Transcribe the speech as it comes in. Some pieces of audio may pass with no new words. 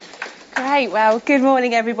Great. Well, good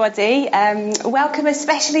morning, everybody. Welcome,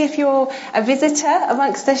 especially if you're a visitor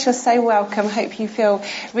amongst us. You're so welcome. I hope you feel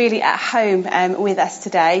really at home with us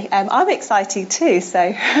today. I'm excited too, so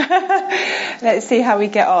let's see how we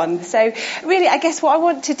get on. So really, I guess what I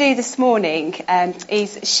want to do this morning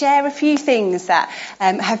is share a few things that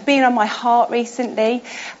have been on my heart recently,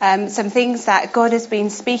 some things that God has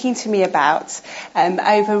been speaking to me about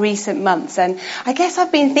over recent months. And I guess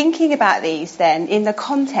I've been thinking about these then in the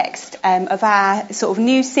context of our sort of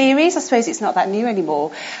new series. I suppose it's not that new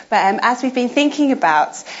anymore, but as we've been thinking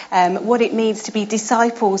about what it means to be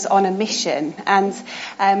disciples on a mission, and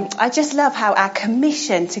I just love how our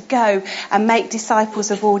commission to go and make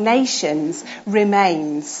disciples of all nations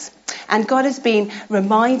remains. And God has been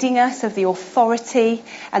reminding us of the authority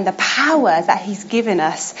and the power that he's given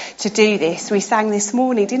us to do this. We sang this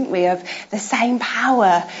morning, didn't we, of the same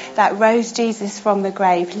power that rose Jesus from the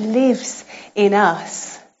grave lives in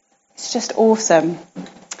us. It's just awesome.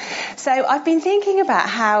 So I've been thinking about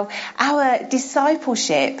how our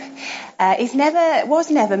discipleship was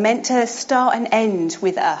never meant to start and end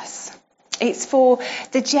with us. It's for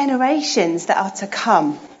the generations that are to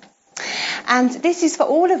come. And this is for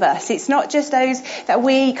all of us. It's not just those that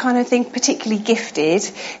we kind of think particularly gifted.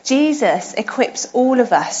 Jesus equips all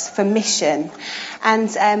of us for mission. And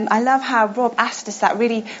I love how Rob asked us that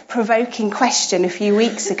really provoking question a few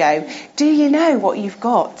weeks ago. Do you know what you've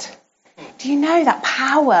got? Do you know that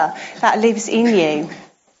power that lives in you?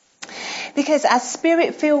 Because as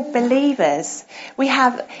Spirit-filled believers, we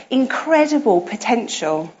have incredible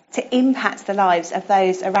potential to impact the lives of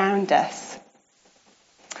those around us.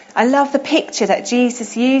 I love the picture that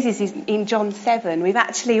Jesus uses in John 7. We've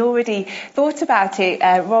actually already thought about it.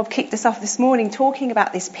 Rob kicked us off this morning talking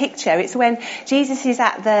about this picture. It's when Jesus is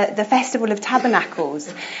at the Festival of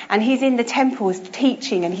Tabernacles and he's in the temples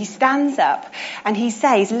teaching, and he stands up and he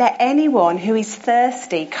says, "Let anyone who is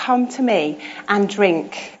thirsty come to me and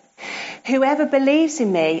drink. Whoever believes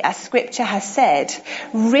in me, as Scripture has said,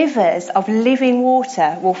 rivers of living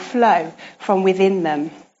water will flow from within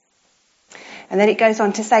them." And then it goes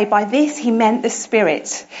on to say, by this he meant the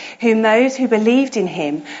Spirit, whom those who believed in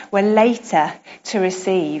him were later to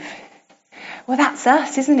receive. Well, that's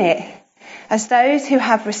us, isn't it? As those who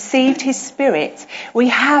have received his Spirit, we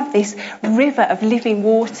have this river of living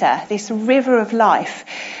water, this river of life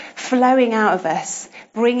flowing out of us,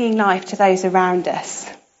 bringing life to those around us.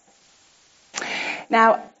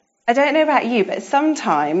 Now, I don't know about you, but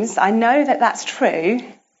sometimes I know that that's true,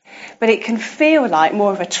 but it can feel like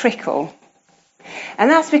more of a trickle. And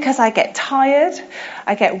that's because I get tired,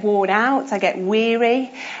 I get worn out, I get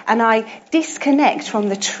weary, and I disconnect from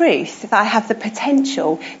the truth that I have the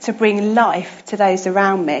potential to bring life to those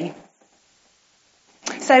around me.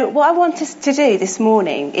 So what I want us to do this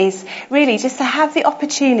morning is really just to have the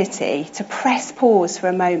opportunity to press pause for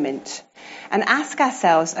a moment and ask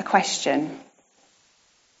ourselves a question.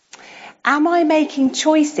 Am I making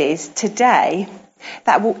choices today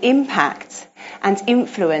that will impact and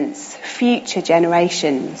influence future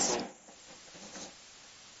generations?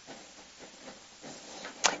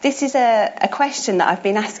 This is a question that I've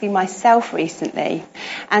been asking myself recently.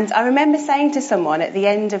 And I remember saying to someone at the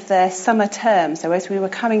end of the summer term, so as we were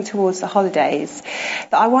coming towards the holidays,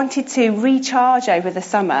 that I wanted to recharge over the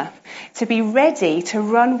summer, to be ready to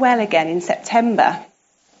run well again in September.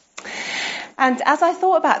 And as I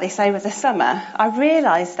thought about this over the summer, I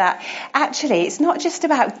realised that actually it's not just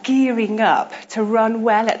about gearing up to run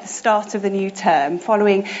well at the start of the new term,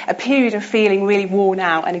 following a period of feeling really worn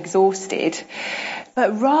out and exhausted,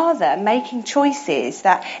 but rather making choices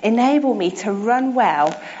that enable me to run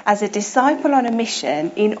well as a disciple on a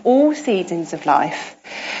mission in all seasons of life,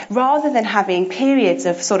 rather than having periods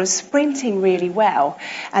of sort of sprinting really well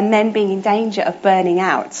and then being in danger of burning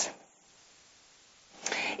out.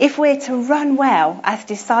 If we're to run well as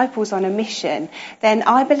disciples on a mission, then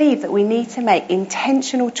I believe that we need to make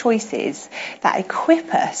intentional choices that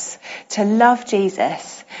equip us to love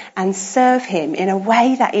Jesus and serve him in a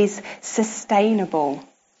way that is sustainable.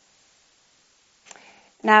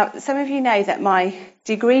 Now, some of you know that my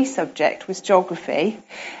degree subject was geography,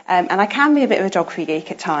 and I can be a bit of a geography geek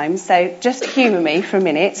at times, so just humour me for a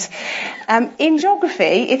minute. In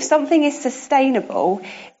geography, if something is sustainable,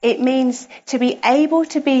 it means to be able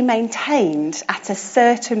to be maintained at a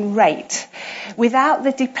certain rate without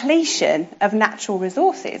the depletion of natural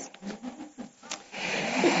resources.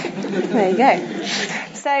 There you go.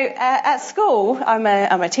 So at school, I'm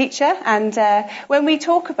a teacher, and when we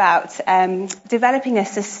talk about developing a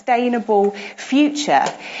sustainable future,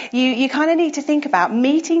 you kind of need to think about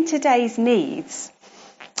meeting today's needs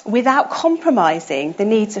without compromising the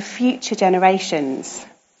needs of future generations.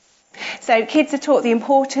 So kids are taught the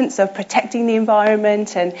importance of protecting the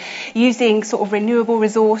environment and using sort of renewable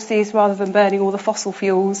resources rather than burning all the fossil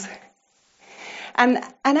fuels. And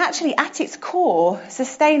actually, at its core,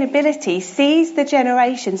 sustainability sees the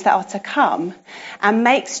generations that are to come and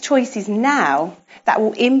makes choices now that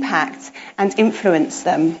will impact and influence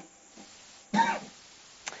them.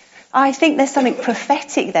 I think there's something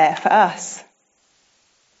prophetic there for us.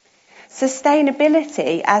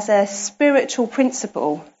 Sustainability as a spiritual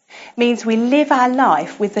principle means we live our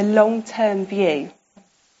life with a long-term view.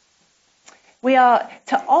 We are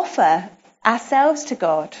to offer ourselves to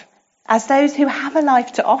God as those who have a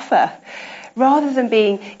life to offer, rather than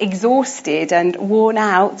being exhausted and worn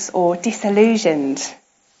out or disillusioned.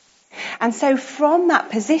 And so from that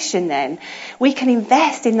position then, we can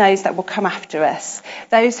invest in those that will come after us,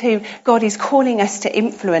 those who God is calling us to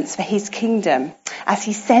influence for his kingdom as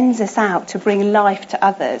he sends us out to bring life to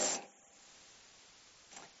others.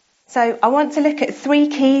 So I want to look at 3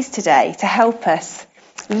 keys today to help us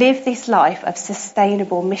live this life of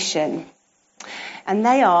sustainable mission. And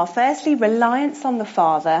they are, firstly, reliance on the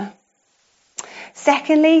Father.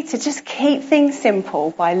 Secondly, to just keep things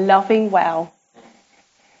simple by loving well.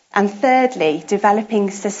 And thirdly,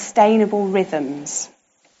 developing sustainable rhythms.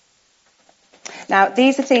 Now,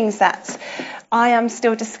 these are things that I am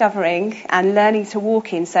still discovering and learning to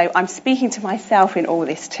walk in, so I'm speaking to myself in all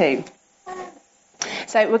this too.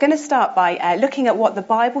 So we're going to start by looking at what the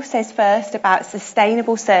Bible says first about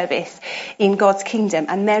sustainable service in God's kingdom,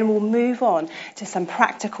 and then we'll move on to some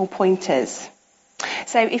practical pointers.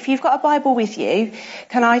 So if you've got a Bible with you,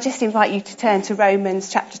 can I just invite you to turn to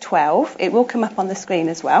Romans chapter 12? It will come up on the screen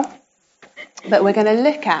as well. But we're going to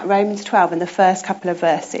look at Romans 12 in the first couple of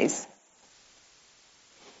verses.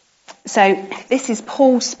 So this is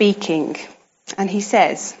Paul speaking, and he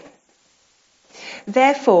says,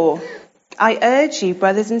 "Therefore, I urge you,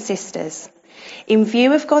 brothers and sisters, in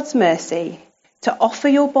view of God's mercy, to offer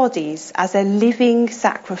your bodies as a living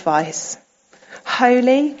sacrifice,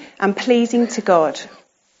 holy and pleasing to God.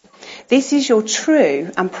 This is your true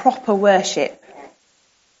and proper worship.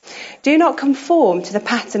 Do not conform to the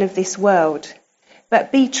pattern of this world,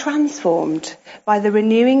 but be transformed by the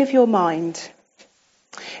renewing of your mind.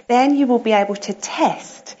 Then you will be able to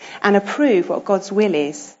test and approve what God's will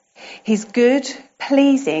is, his good,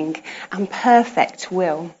 pleasing and perfect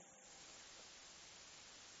will."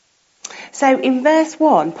 So in verse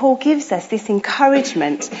 1, Paul gives us this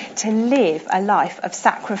encouragement to live a life of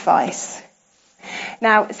sacrifice.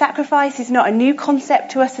 Now, sacrifice is not a new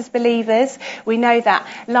concept to us as believers. We know that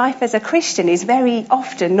life as a Christian is very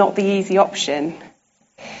often not the easy option.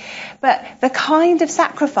 But the kind of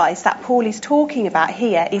sacrifice that Paul is talking about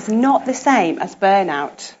here is not the same as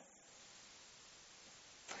burnout.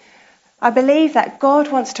 I believe that God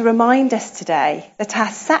wants to remind us today that our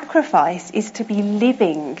sacrifice is to be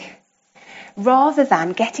living, rather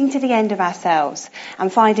than getting to the end of ourselves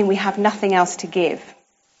and finding we have nothing else to give.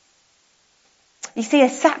 You see, a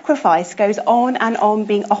sacrifice goes on and on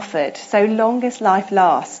being offered so long as life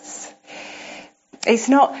lasts. It's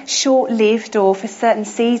not short-lived or for certain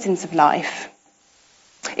seasons of life.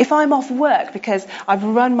 If I'm off work because I've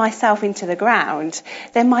run myself into the ground,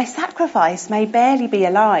 then my sacrifice may barely be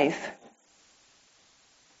alive.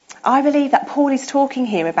 I believe that Paul is talking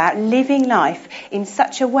here about living life in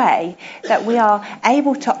such a way that we are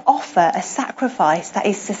able to offer a sacrifice that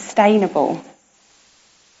is sustainable.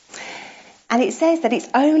 And it says that it's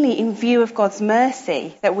only in view of God's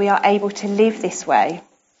mercy that we are able to live this way.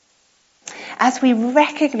 As we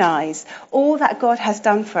recognise all that God has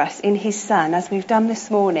done for us in his Son, as we've done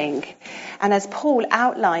this morning, and as Paul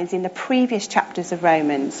outlines in the previous chapters of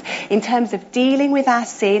Romans, in terms of dealing with our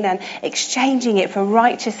sin and exchanging it for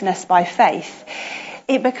righteousness by faith,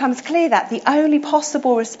 it becomes clear that the only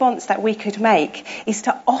possible response that we could make is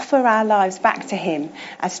to offer our lives back to him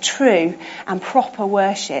as true and proper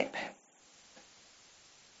worship.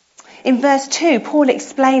 In verse 2, Paul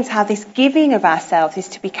explains how this giving of ourselves is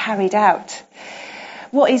to be carried out.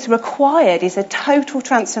 What is required is a total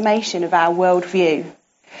transformation of our worldview.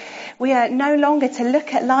 We are no longer to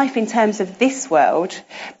look at life in terms of this world,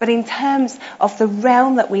 but in terms of the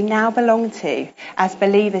realm that we now belong to as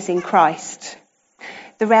believers in Christ.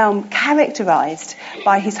 The realm characterised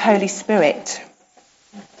by his Holy Spirit.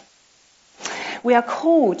 We are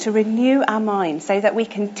called to renew our minds so that we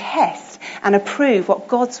can test and approve what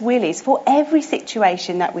God's will is for every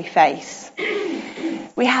situation that we face.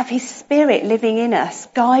 We have his Spirit living in us,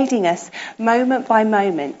 guiding us moment by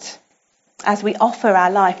moment as we offer our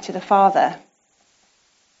life to the Father.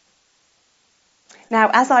 Now,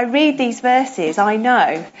 as I read these verses, I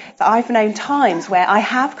know that I've known times where I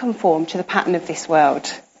have conformed to the pattern of this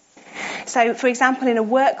world. So, for example, in a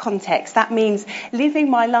work context, that means living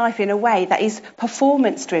my life in a way that is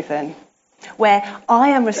performance-driven, where I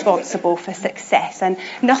am responsible for success and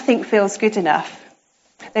nothing feels good enough.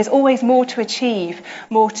 There's always more to achieve,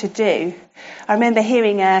 more to do. I remember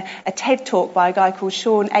hearing a TED talk by a guy called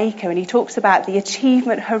Sean Aker, and he talks about the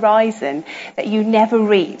achievement horizon that you never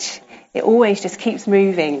reach. It always just keeps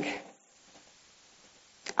moving.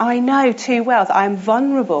 I know too well that I am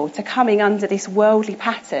vulnerable to coming under this worldly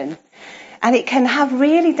pattern, and it can have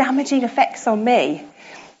really damaging effects on me,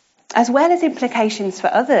 as well as implications for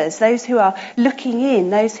others, those who are looking in,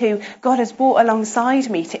 those who God has brought alongside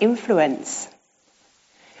me to influence.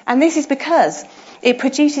 And this is because it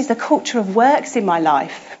produces a culture of works in my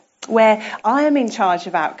life, where I am in charge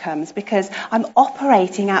of outcomes because I'm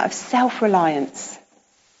operating out of self-reliance.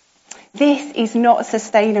 This is not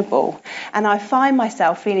sustainable, and I find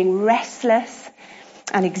myself feeling restless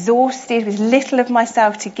and exhausted with little of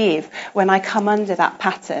myself to give when I come under that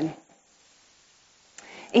pattern.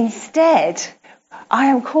 Instead, I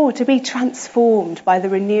am called to be transformed by the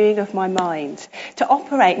renewing of my mind, to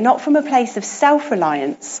operate not from a place of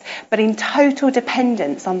self-reliance, but in total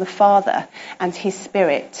dependence on the Father and His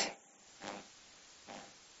Spirit.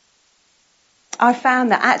 I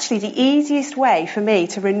found that actually the easiest way for me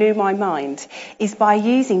to renew my mind is by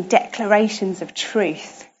using declarations of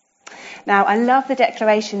truth. Now, I love the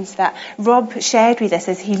declarations that Rob shared with us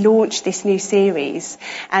as he launched this new series.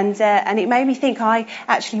 And it made me think I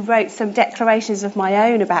actually wrote some declarations of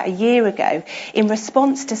my own about a year ago in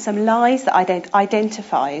response to some lies that I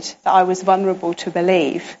identified that I was vulnerable to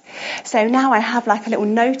believe. So now I have like a little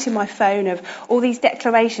note in my phone of all these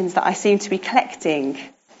declarations that I seem to be collecting.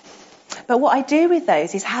 But what I do with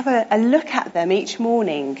those is have a look at them each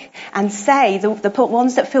morning and say the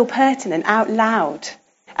ones that feel pertinent out loud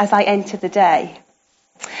as I enter the day.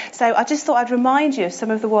 So I just thought I'd remind you of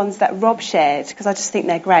some of the ones that Rob shared, because I just think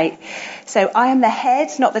they're great. So I am the head,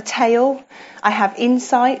 not the tail. I have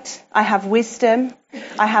insight. I have wisdom.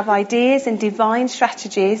 I have ideas and divine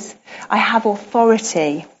strategies. I have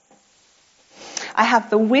authority. I have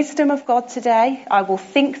the wisdom of God today. I will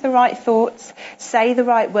think the right thoughts, say the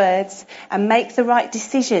right words, and make the right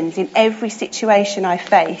decisions in every situation I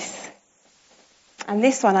face. And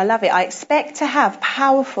this one, I love it. I expect to have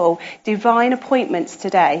powerful divine appointments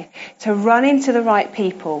today, to run into the right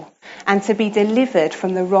people and to be delivered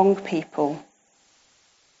from the wrong people.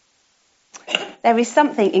 There is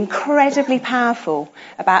something incredibly powerful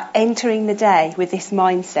about entering the day with this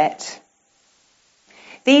mindset.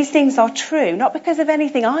 These things are true, not because of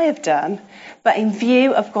anything I have done, but in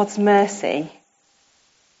view of God's mercy.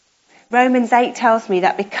 Romans 8 tells me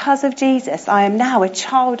that because of Jesus, I am now a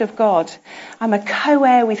child of God. I'm a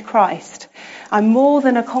co-heir with Christ. I'm more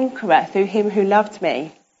than a conqueror through him who loved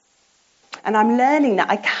me. And I'm learning that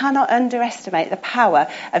I cannot underestimate the power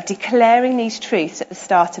of declaring these truths at the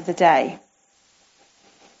start of the day.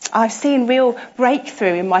 I've seen real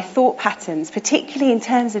breakthrough in my thought patterns, particularly in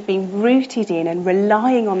terms of being rooted in and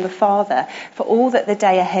relying on the Father for all that the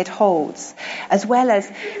day ahead holds, as well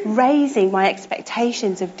as raising my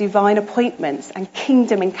expectations of divine appointments and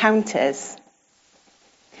kingdom encounters.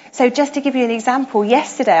 So just to give you an example,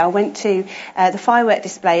 yesterday I went to the firework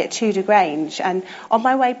display at Tudor Grange, and on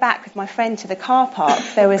my way back with my friend to the car park,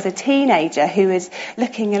 there was a teenager who was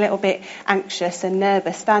looking a little bit anxious and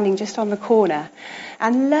nervous, standing just on the corner.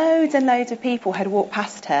 And loads of people had walked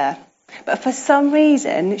past her. But for some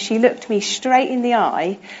reason, she looked me straight in the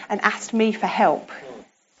eye and asked me for help.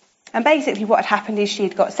 And basically what had happened is she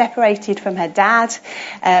had got separated from her dad.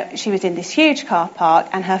 She was in this huge car park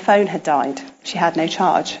and her phone had died. She had no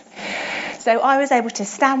charge. So I was able to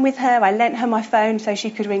stand with her. I lent her my phone so she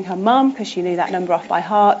could ring her mum because she knew that number off by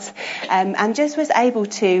heart, and just was able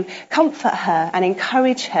to comfort her and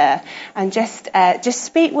encourage her and just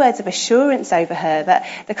speak words of assurance over her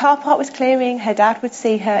that the car park was clearing, her dad would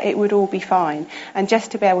see her, it would all be fine, and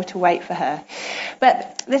just to be able to wait for her.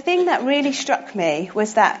 But the thing that really struck me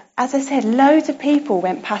was that, as I said, loads of people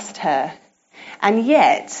went past her, and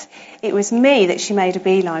yet it was me that she made a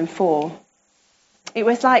beeline for. It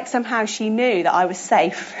was like somehow she knew that I was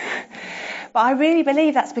safe. But I really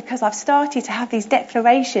believe that's because I've started to have these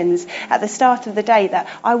declarations at the start of the day that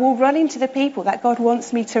I will run into the people that God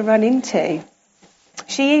wants me to run into.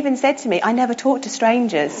 She even said to me, I never talk to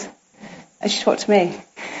strangers. And she talked to me.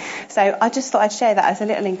 So I just thought I'd share that as a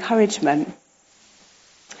little encouragement.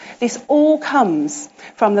 This all comes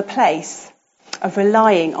from the place of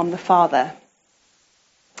relying on the Father.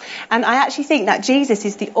 And I actually think that Jesus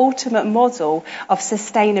is the ultimate model of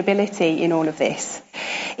sustainability in all of this.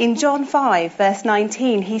 In John 5, verse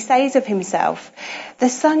 19, he says of himself, "The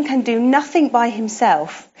Son can do nothing by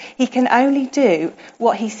himself. He can only do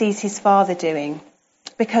what he sees his Father doing.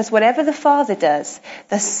 Because whatever the Father does,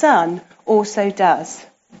 the Son also does."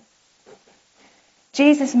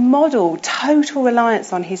 Jesus modelled total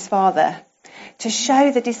reliance on his Father to show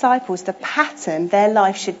the disciples the pattern their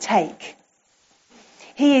life should take.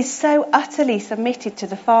 He is so utterly submitted to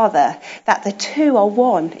the Father that the two are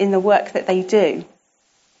one in the work that they do.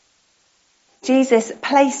 Jesus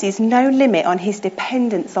places no limit on his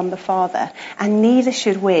dependence on the Father, and neither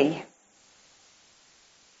should we.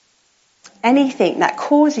 Anything that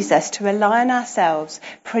causes us to rely on ourselves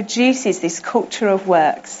produces this culture of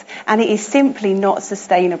works, and it is simply not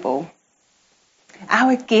sustainable.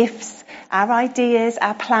 Our gifts, our ideas,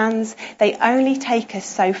 our plans, they only take us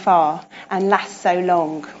so far and last so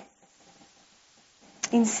long.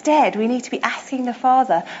 Instead, we need to be asking the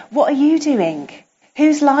Father, what are you doing?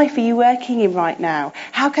 Whose life are you working in right now?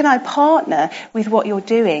 How can I partner with what you're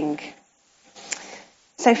doing?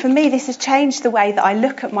 So for me, this has changed the way that I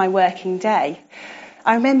look at my working day.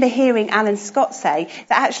 I remember hearing Alan Scott say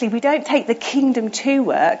that actually we don't take the kingdom to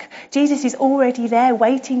work. Jesus is already there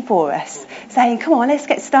waiting for us, saying, come on, let's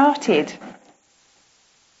get started.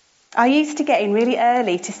 I used to get in really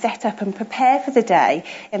early to set up and prepare for the day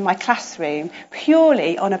in my classroom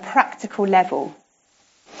purely on a practical level.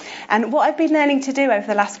 And what I've been learning to do over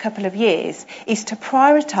the last couple of years is to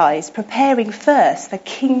prioritise preparing first for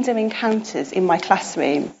kingdom encounters in my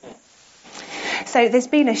classroom. So there's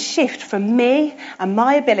been a shift from me and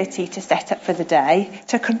my ability to set up for the day,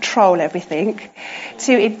 to control everything,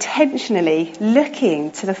 to intentionally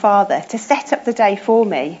looking to the Father to set up the day for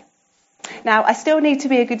me. Now, I still need to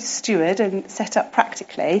be a good steward and set up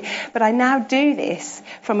practically, but I now do this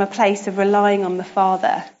from a place of relying on the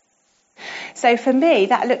Father. So for me,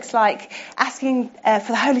 that looks like asking for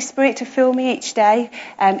the Holy Spirit to fill me each day.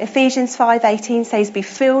 Ephesians 5:18 says, be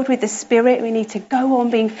filled with the Spirit. We need to go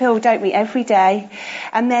on being filled, don't we, every day.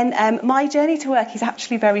 And then my journey to work is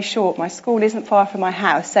actually very short. My school isn't far from my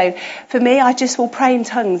house. So for me, I just will pray in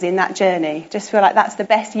tongues in that journey. Just feel like that's the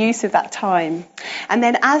best use of that time. And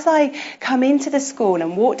then as I come into the school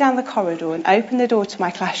and walk down the corridor and open the door to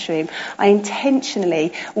my classroom, I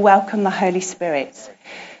intentionally welcome the Holy Spirit.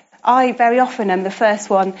 I very often am the first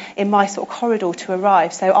one in my sort of corridor to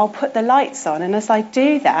arrive, so I'll put the lights on, and as I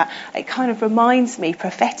do that, it kind of reminds me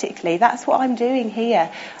prophetically, that's what I'm doing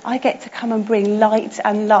here. I get to come and bring light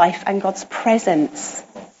and life and God's presence.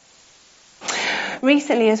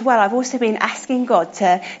 Recently as well, I've also been asking God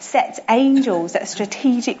to set angels at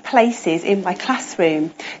strategic places in my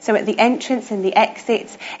classroom, so at the entrance and the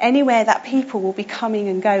exits, anywhere that people will be coming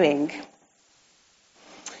and going.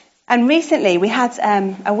 And recently we had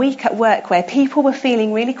a week at work where people were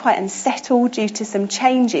feeling really quite unsettled due to some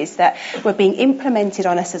changes that were being implemented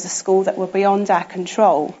on us as a school that were beyond our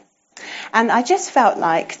control. And I just felt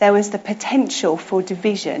like there was the potential for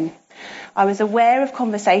division. I was aware of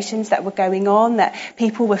conversations that were going on, that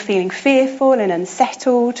people were feeling fearful and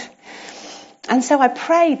unsettled. And so I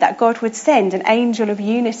prayed that God would send an angel of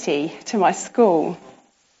unity to my school.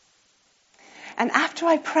 And after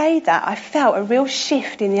I prayed that, I felt a real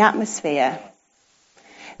shift in the atmosphere.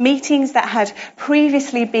 Meetings that had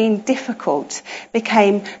previously been difficult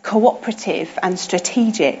became cooperative and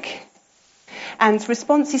strategic. And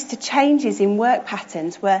responses to changes in work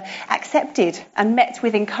patterns were accepted and met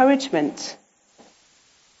with encouragement.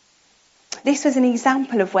 This was an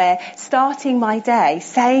example of where starting my day,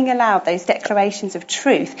 saying aloud those declarations of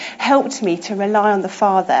truth, helped me to rely on the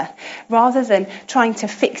Father, rather than trying to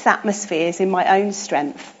fix atmospheres in my own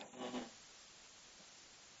strength.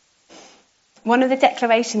 One of the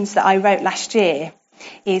declarations that I wrote last year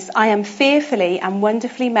is, I am fearfully and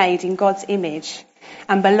wonderfully made in God's image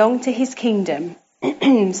and belong to his kingdom.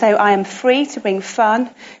 So I am free to bring fun,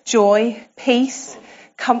 joy, peace,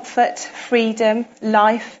 comfort, freedom,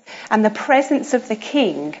 life, and the presence of the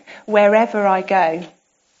King wherever I go.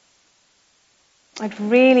 I'd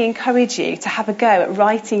really encourage you to have a go at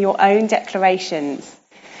writing your own declarations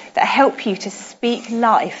that help you to speak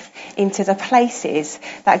life into the places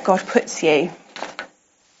that God puts you.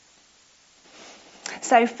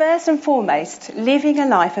 So first and foremost, living a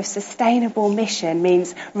life of sustainable mission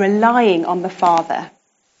means relying on the Father.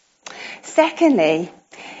 Secondly,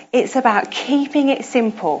 it's about keeping it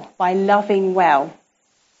simple by loving well.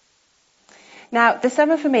 Now, the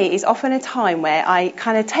summer for me is often a time where I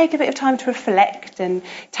kind of take a bit of time to reflect and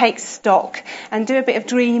take stock and do a bit of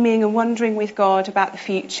dreaming and wondering with God about the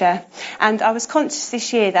future. And I was conscious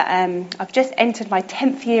this year that I've just entered my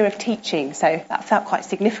 10th year of teaching, so that felt quite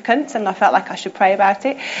significant and I felt like I should pray about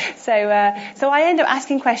it. So I end up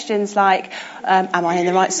asking questions like, am I in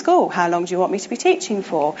the right school? How long do you want me to be teaching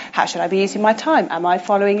for? How should I be using my time? Am I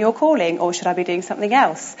following your calling or should I be doing something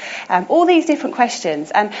else? All these different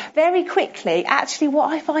questions. And very quickly, actually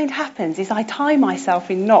what I find happens is I tie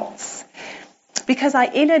myself in knots because I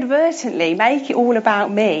inadvertently make it all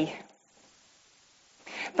about me.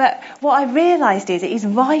 But what I realised is it is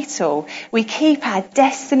vital we keep our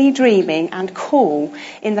destiny dreaming and call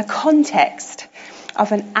in the context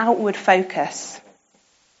of an outward focus.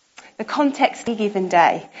 The context of a given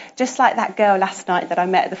day, just like that girl last night that I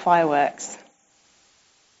met at the fireworks.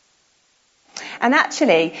 And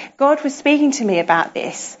actually, God was speaking to me about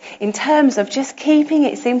this in terms of just keeping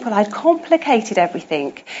it simple. I'd complicated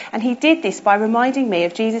everything. And he did this by reminding me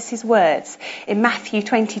of Jesus' words in Matthew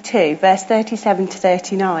 22, verse 37 to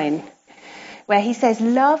 39, where he says,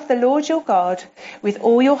 love the Lord your God with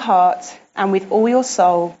all your heart and with all your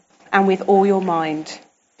soul and with all your mind.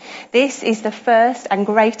 This is the first and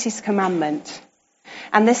greatest commandment.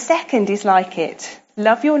 And the second is like it.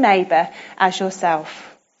 Love your neighbour as yourself.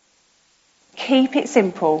 Keep it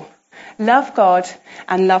simple. Love God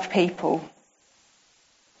and love people.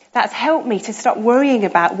 That's helped me to stop worrying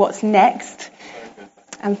about what's next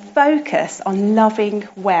and focus on loving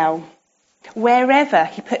well, wherever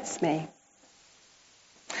he puts me.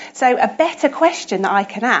 So a better question that I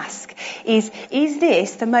can ask is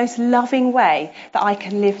this the most loving way that I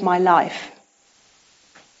can live my life?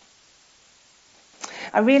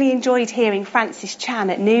 I really enjoyed hearing Francis Chan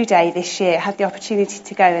at New Day this year. I had the opportunity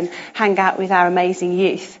to go and hang out with our amazing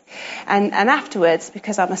youth. And afterwards,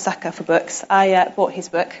 because I'm a sucker for books, I bought his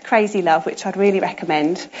book, Crazy Love, which I'd really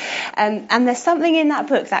recommend. And there's something in that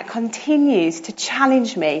book that continues to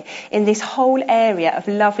challenge me in this whole area of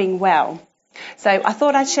loving well. So I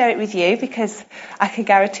thought I'd share it with you because I can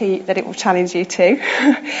guarantee that it will challenge you too.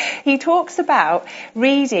 He talks about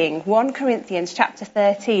reading 1 Corinthians chapter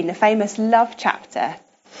 13, the famous love chapter,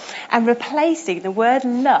 and replacing the word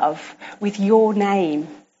love with your name.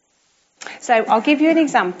 So I'll give you an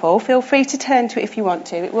example. Feel free to turn to it if you want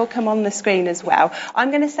to. It will come on the screen as well. I'm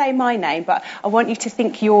going to say my name, but I want you to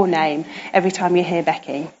think your name every time you hear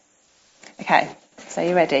Becky. Okay, so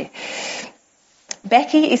you ready?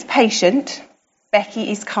 Becky is patient.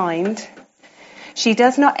 Becky is kind. She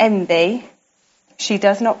does not envy. She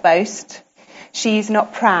does not boast. She is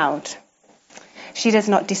not proud. She does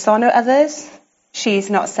not dishonour others. She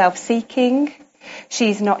is not self-seeking.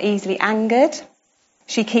 She is not easily angered.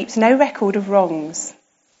 She keeps no record of wrongs.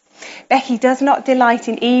 Becky does not delight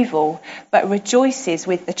in evil, but rejoices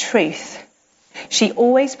with the truth. She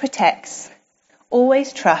always protects,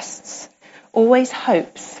 always trusts, always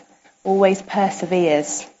hopes, always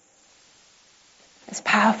perseveres. It's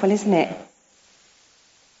powerful, isn't it?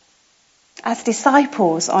 As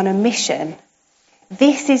disciples on a mission,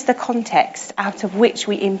 this is the context out of which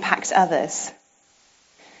we impact others.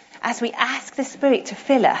 As we ask the Spirit to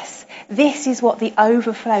fill us, this is what the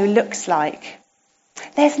overflow looks like.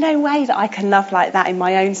 There's no way that I can love like that in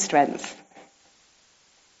my own strength.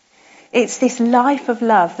 It's this life of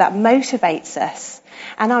love that motivates us.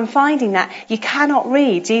 And I'm finding that you cannot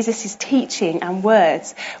read Jesus' teaching and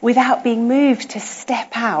words without being moved to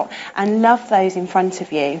step out and love those in front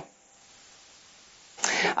of you.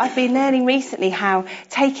 I've been learning recently how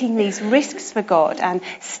taking these risks for God and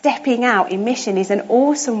stepping out in mission is an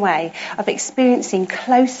awesome way of experiencing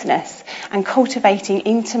closeness and cultivating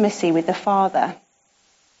intimacy with the Father.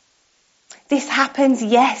 This happens,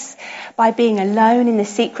 yes, by being alone in the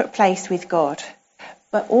secret place with God,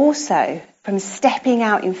 but also from stepping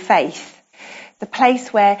out in faith, the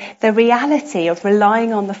place where the reality of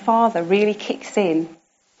relying on the Father really kicks in.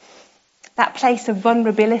 That place of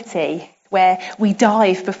vulnerability where we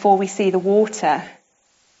dive before we see the water.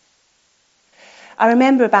 I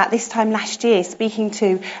remember about this time last year speaking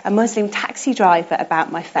to a Muslim taxi driver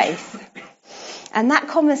about my faith. And that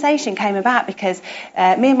conversation came about because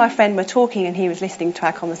me and my friend were talking and he was listening to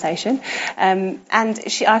our conversation. And I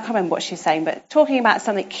can't remember what she was saying, but talking about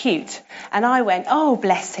something cute. And I went, oh,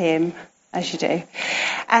 bless him, as you do.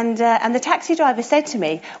 And the taxi driver said to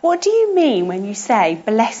me, what do you mean when you say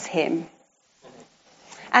bless him?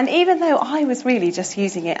 And even though I was really just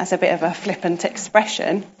using it as a bit of a flippant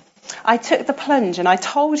expression, I took the plunge and I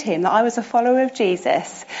told him that I was a follower of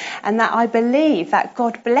Jesus and that I believe that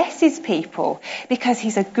God blesses people because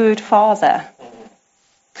he's a good father.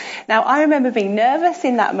 Now, I remember being nervous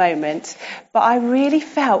in that moment, but I really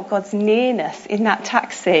felt God's nearness in that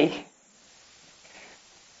taxi.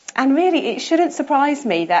 And really, it shouldn't surprise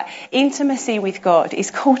me that intimacy with God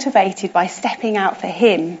is cultivated by stepping out for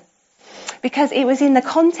Him. Because it was in the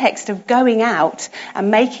context of going out and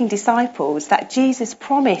making disciples that Jesus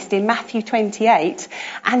promised in Matthew 28,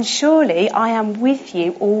 and surely I am with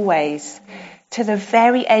you always, to the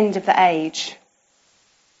very end of the age.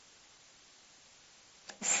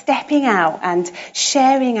 Stepping out and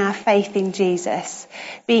sharing our faith in Jesus,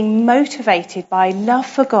 being motivated by love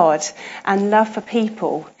for God and love for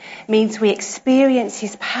people, means we experience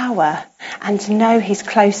His power and know His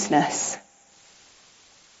closeness.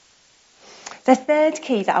 The third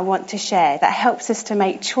key that I want to share that helps us to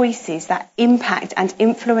make choices that impact and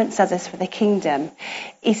influence others for the kingdom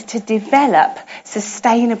is to develop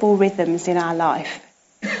sustainable rhythms in our life.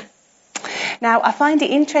 Now, I find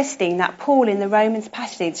it interesting that Paul in the Romans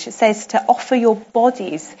passage says to offer your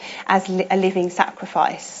bodies as a living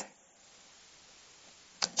sacrifice.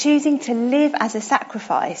 Choosing to live as a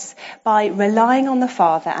sacrifice by relying on the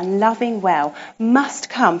Father and loving well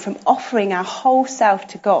must come from offering our whole self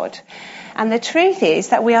to God. And the truth is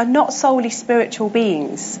that we are not solely spiritual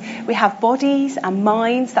beings. We have bodies and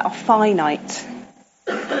minds that are finite.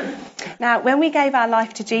 Now, when we gave our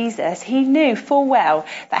life to Jesus, He knew full well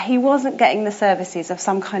that He wasn't getting the services of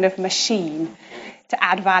some kind of machine to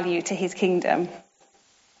add value to His kingdom.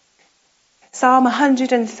 Psalm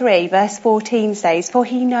 103 verse 14 says, "For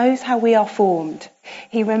He knows how we are formed.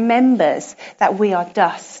 He remembers that we are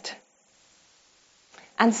dust."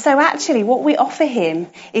 And so actually what we offer Him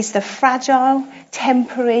is the fragile,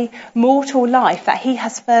 temporary, mortal life that He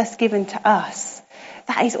has first given to us.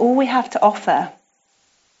 That is all we have to offer.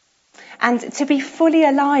 And to be fully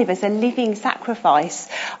alive as a living sacrifice,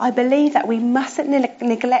 I believe that we mustn't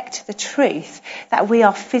neglect the truth that we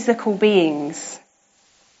are physical beings.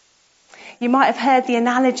 You might have heard the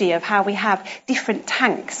analogy of how we have different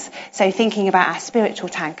tanks. So thinking about our spiritual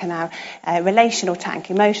tank and our relational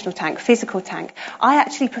tank, emotional tank, physical tank. I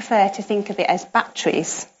actually prefer to think of it as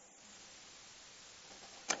batteries.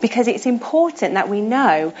 Because it's important that we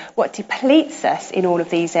know what depletes us in all of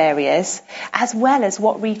these areas, as well as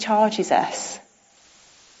what recharges us.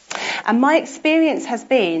 And my experience has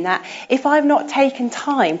been that if I've not taken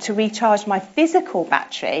time to recharge my physical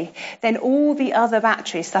battery, then all the other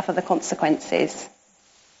batteries suffer the consequences.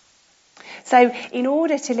 So in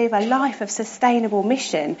order to live a life of sustainable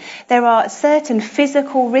mission, there are certain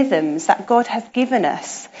physical rhythms that God has given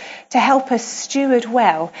us to help us steward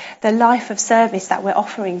well the life of service that we're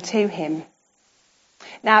offering to Him.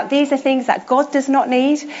 Now, these are things that God does not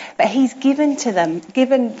need, but He's given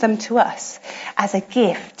them to us as a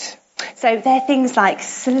gift. So they're things like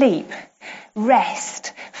sleep,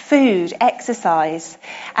 rest, food, exercise.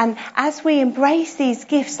 And as we embrace these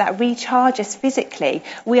gifts that recharge us physically,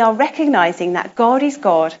 we are recognizing that God is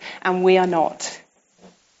God and we are not.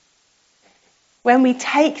 When we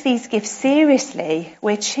take these gifts seriously,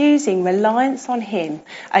 we're choosing reliance on Him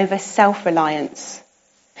over self-reliance.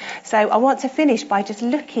 So I want to finish by just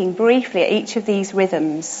looking briefly at each of these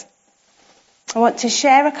rhythms. I want to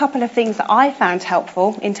share a couple of things that I found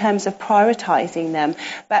helpful in terms of prioritising them,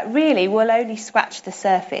 but really we'll only scratch the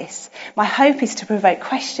surface. My hope is to provoke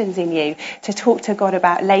questions in you to talk to God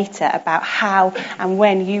about later, about how and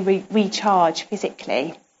when you recharge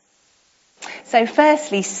physically. So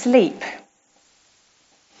firstly, sleep.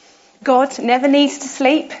 God never needs to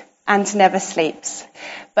sleep and never sleeps,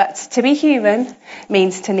 but to be human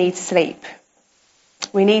means to need sleep.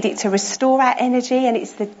 We need it to restore our energy, and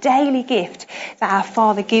it's the daily gift that our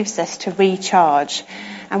Father gives us to recharge.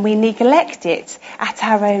 And we neglect it at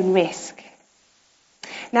our own risk.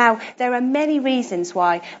 Now, there are many reasons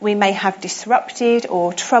why we may have disrupted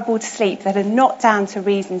or troubled sleep that are not down to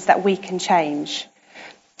reasons that we can change.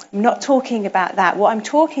 I'm not talking about that. What I'm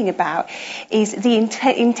talking about is the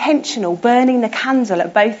intentional burning the candle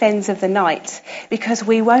at both ends of the night because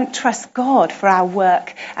we won't trust God for our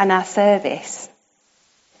work and our service.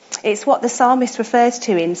 It's what the psalmist refers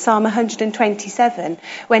to in Psalm 127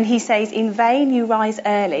 when he says, "In vain you rise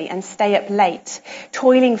early and stay up late,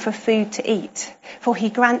 toiling for food to eat, for He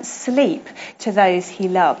grants sleep to those He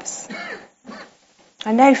loves."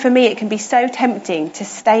 I know for me it can be so tempting to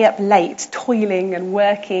stay up late, toiling and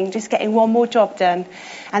working, just getting one more job done,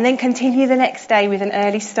 and then continue the next day with an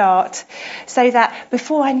early start, so that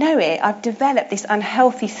before I know it, I've developed this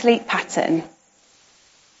unhealthy sleep pattern.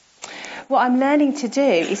 What I'm learning to do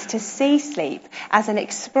is to see sleep as an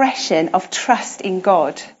expression of trust in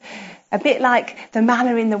God. A bit like the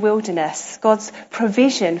manna in the wilderness, God's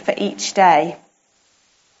provision for each day.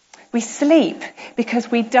 We sleep because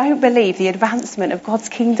we don't believe the advancement of God's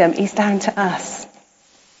kingdom is down to us.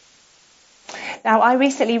 Now, I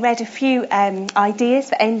recently read a few ideas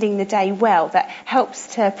for ending the day well that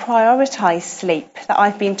helps to prioritise sleep that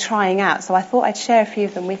I've been trying out. So I thought I'd share a few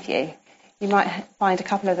of them with you. You might find a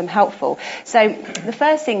couple of them helpful. So the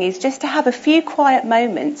first thing is just to have a few quiet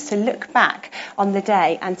moments to look back on the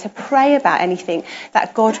day and to pray about anything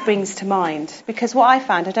that God brings to mind. Because what I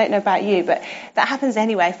found, I don't know about you, but that happens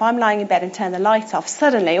anyway. If I'm lying in bed and turn the light off,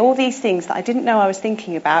 suddenly all these things that I didn't know I was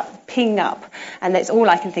thinking about ping up, and that's all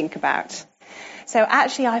I can think about. So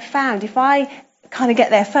actually I found if I kind of get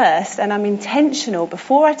there first and I'm intentional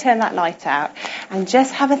before I turn that light out and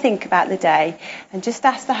just have a think about the day and just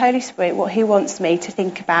ask the Holy Spirit what he wants me to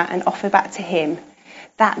think about and offer back to him,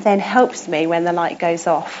 that then helps me when the light goes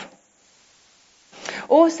off.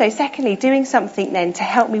 Also, secondly, doing something then to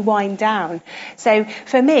help me wind down. So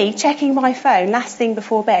for me, checking my phone last thing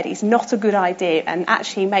before bed is not a good idea and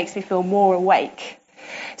actually makes me feel more awake.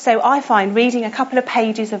 So I find reading a couple of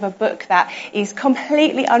pages of a book that is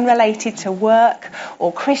completely unrelated to work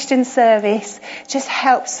or Christian service just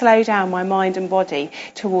helps slow down my mind and body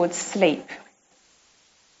towards sleep.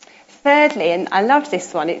 Thirdly, and I love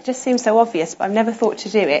this one, it just seems so obvious, but I've never thought to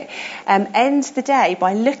do it, end the day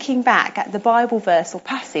by looking back at the Bible verse or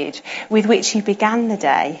passage with which you began the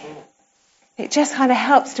day. It just kind of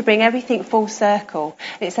helps to bring everything full circle.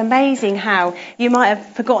 It's amazing how you might have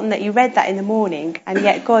forgotten that you read that in the morning, and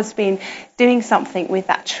yet God's been doing something with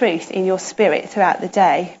that truth in your spirit throughout the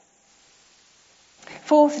day.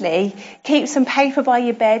 Fourthly, keep some paper by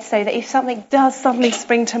your bed so that if something does suddenly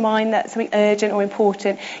spring to mind, that's something urgent or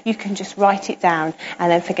important, you can just write it down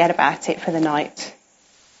and then forget about it for the night.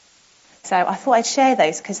 So I thought I'd share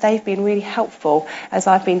those because they've been really helpful as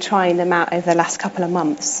I've been trying them out over the last couple of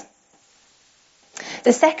months.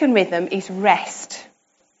 The second rhythm is rest.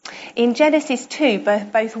 In Genesis 2,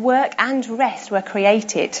 both work and rest were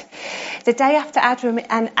created. The day after Adam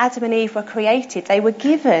and Eve were created, they were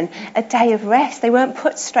given a day of rest. They weren't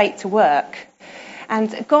put straight to work.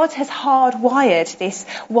 And God has hardwired this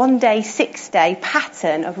 1 day, 6 day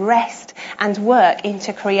pattern of rest and work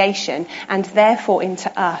into creation and therefore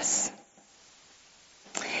into us.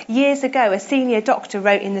 Years ago, a senior doctor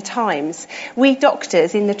wrote in the Times, "We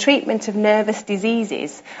doctors in the treatment of nervous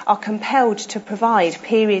diseases are compelled to provide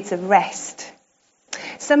periods of rest.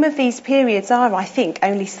 Some of these periods are, I think,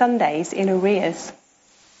 only Sundays in arrears."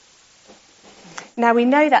 Now, we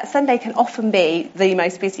know that Sunday can often be the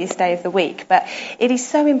most busiest day of the week, but it is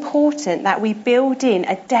so important that we build in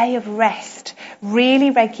a day of rest really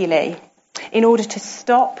regularly in order to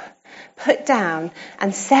stop, put down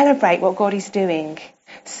and celebrate what God is doing,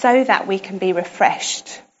 so that we can be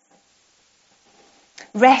refreshed.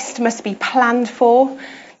 Rest must be planned for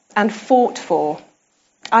and fought for.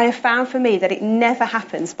 I have found for me that it never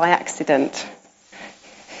happens by accident.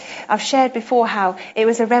 I've shared before how it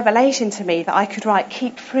was a revelation to me that I could write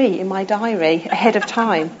 "keep free" in my diary ahead of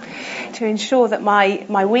time to ensure that my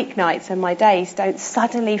weeknights and my days don't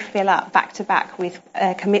suddenly fill up back to back with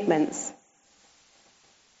commitments.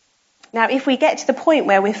 Now, if we get to the point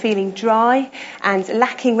where we're feeling dry and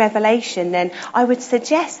lacking revelation, then I would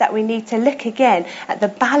suggest that we need to look again at the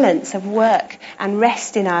balance of work and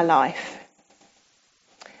rest in our life.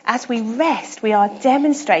 As we rest, we are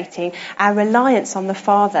demonstrating our reliance on the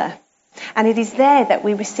Father. And it is there that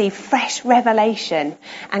we receive fresh revelation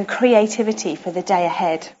and creativity for the day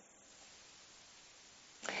ahead.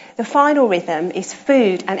 The final rhythm is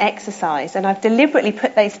food and exercise, and I've deliberately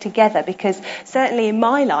put those together because certainly in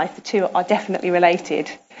my life the two are definitely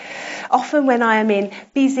related. Often when I am in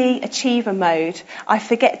busy achiever mode, I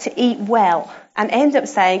forget to eat well and end up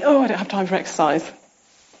saying, "Oh, I don't have time for exercise."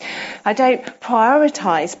 I don't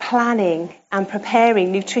prioritise planning and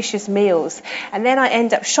preparing nutritious meals, and then I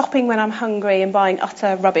end up shopping when I'm hungry and buying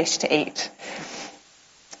utter rubbish to eat.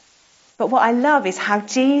 But what I love is how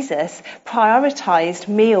Jesus prioritised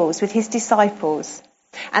meals with his disciples.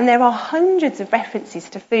 And there are hundreds of references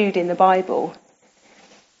to food in the Bible.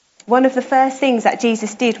 One of the first things that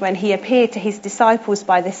Jesus did when he appeared to his disciples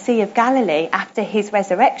by the Sea of Galilee after his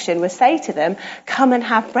resurrection was say to them, "Come and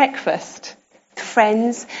have breakfast,"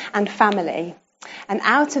 friends and family. And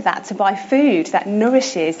out of that to buy food that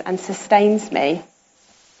nourishes and sustains me.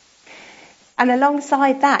 And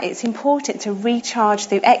alongside that, it's important to recharge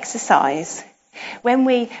through exercise. When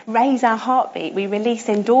we raise our heartbeat, we release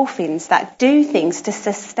endorphins that do things to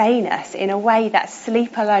sustain us in a way that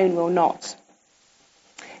sleep alone will not.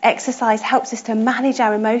 Exercise helps us to manage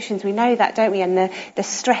our emotions. We know that, don't we? And the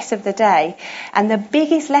stress of the day. And the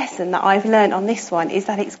biggest lesson that I've learned on this one is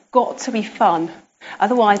that it's got to be fun.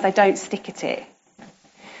 Otherwise, I don't stick at it.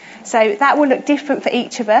 So that will look different for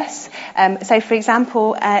each of us. So for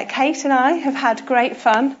example, Kate and I have had great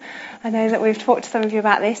fun. I know that we've talked to some of you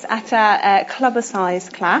about this at our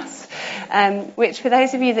Clubbercise class, which for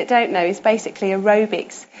those of you that don't know is basically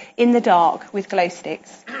aerobics in the dark with glow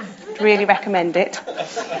sticks. Really recommend it.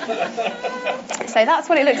 So that's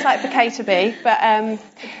what it looks like for Kate to be. But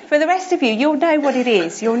for the rest of you, you'll know what it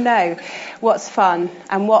is. You'll know what's fun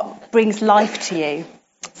and what brings life to you.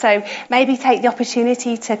 So maybe take the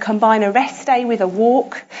opportunity to combine a rest day with a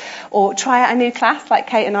walk, or try out a new class like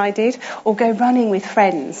Kate and I did, or go running with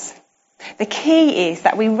friends. The key is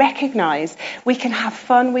that we recognise we can have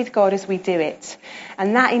fun with God as we do it.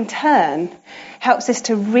 And that in turn helps us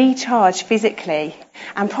to recharge physically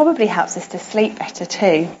and probably helps us to sleep better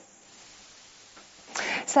too.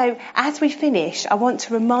 So as we finish, I want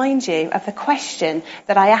to remind you of the question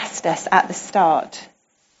that I asked us at the start.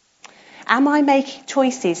 Am I making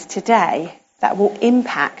choices today that will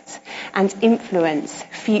impact and influence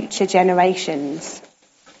future generations?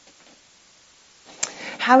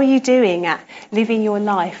 How are you doing at living your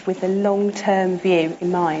life with the long-term view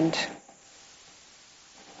in mind?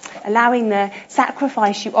 Allowing the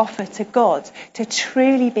sacrifice you offer to God to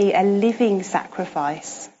truly be a living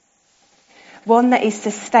sacrifice. One that is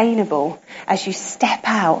sustainable as you step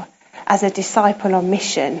out as a disciple on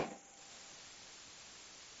mission.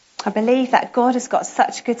 I believe that God has got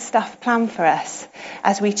such good stuff planned for us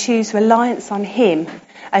as we choose reliance on him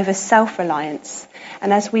over self-reliance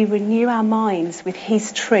and as we renew our minds with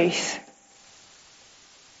his truth.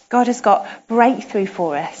 God has got breakthrough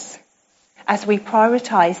for us as we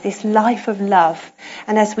prioritise this life of love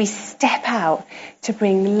and as we step out to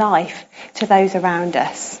bring life to those around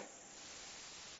us.